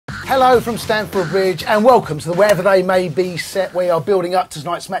Hello from Stamford Bridge and welcome to the Wherever They May Be set. We are building up to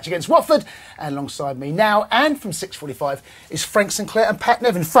tonight's match against Watford, and alongside me now and from 6:45 is Frank Sinclair and Pat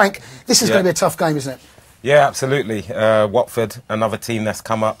Nevin. Frank, this is going to be a tough game, isn't it? Yeah, absolutely. Watford, another team that's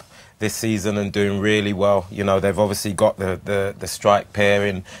come up this season and doing really well. You know, they've obviously got the strike pair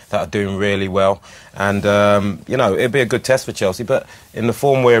in that are doing really well. And, you know, it'd be a good test for Chelsea. But in the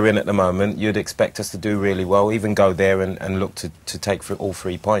form we're in at the moment, you'd expect us to do really well, even go there and look to take for all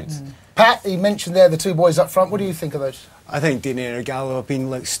 3 points. Pat, you mentioned there the two boys up front. What do you think of those? I think Deeney and Gallo have been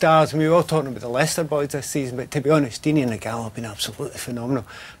like stars. I mean, we were all talking about the Leicester boys this season, but to be honest, Deeney and Gallo have been absolutely phenomenal.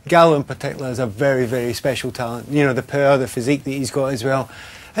 Gallo in particular is a very, very special talent. You know, the power, the physique that he's got as well.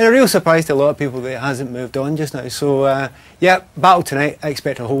 And a real surprise to a lot of people that he hasn't moved on just now. So, yeah, battle tonight. I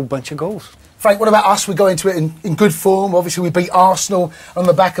expect a whole bunch of goals. Frank, what about us? We go into it in good form. Obviously, we beat Arsenal on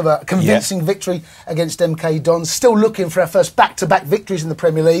the back of a convincing victory against MK Dons. Still looking for our first back-to-back victories in the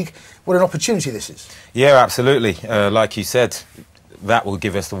Premier League. What an opportunity this is. Yeah, absolutely. Like you said, that will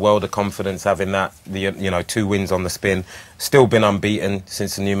give us the world of confidence, having that, you know, 2 wins on the spin. Still been unbeaten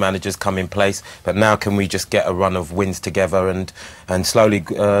since the new manager's come in place, but now can we just get a run of wins together and slowly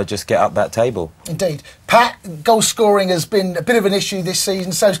just get up that table? Indeed. Pat, goal scoring has been a bit of an issue this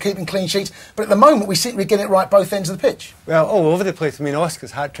season, so's keeping clean sheets, but at the moment we seem to be getting it right both ends of the pitch. Well, all over the place. I mean,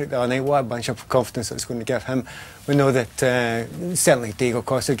 Oscar's hat-trick the other night, what a bunch of confidence it's going to give him. We know that certainly Diego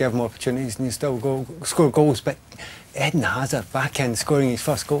Costa give him opportunities and he still score goals, but Eden Hazard back in scoring his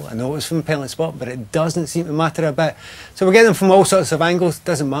first goal. I know it was from a penalty spot, but it doesn't seem to matter a bit. So we're getting them from all sorts of angles.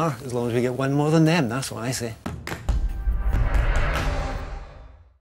 Doesn't matter as long as we get one more than them. That's what I say.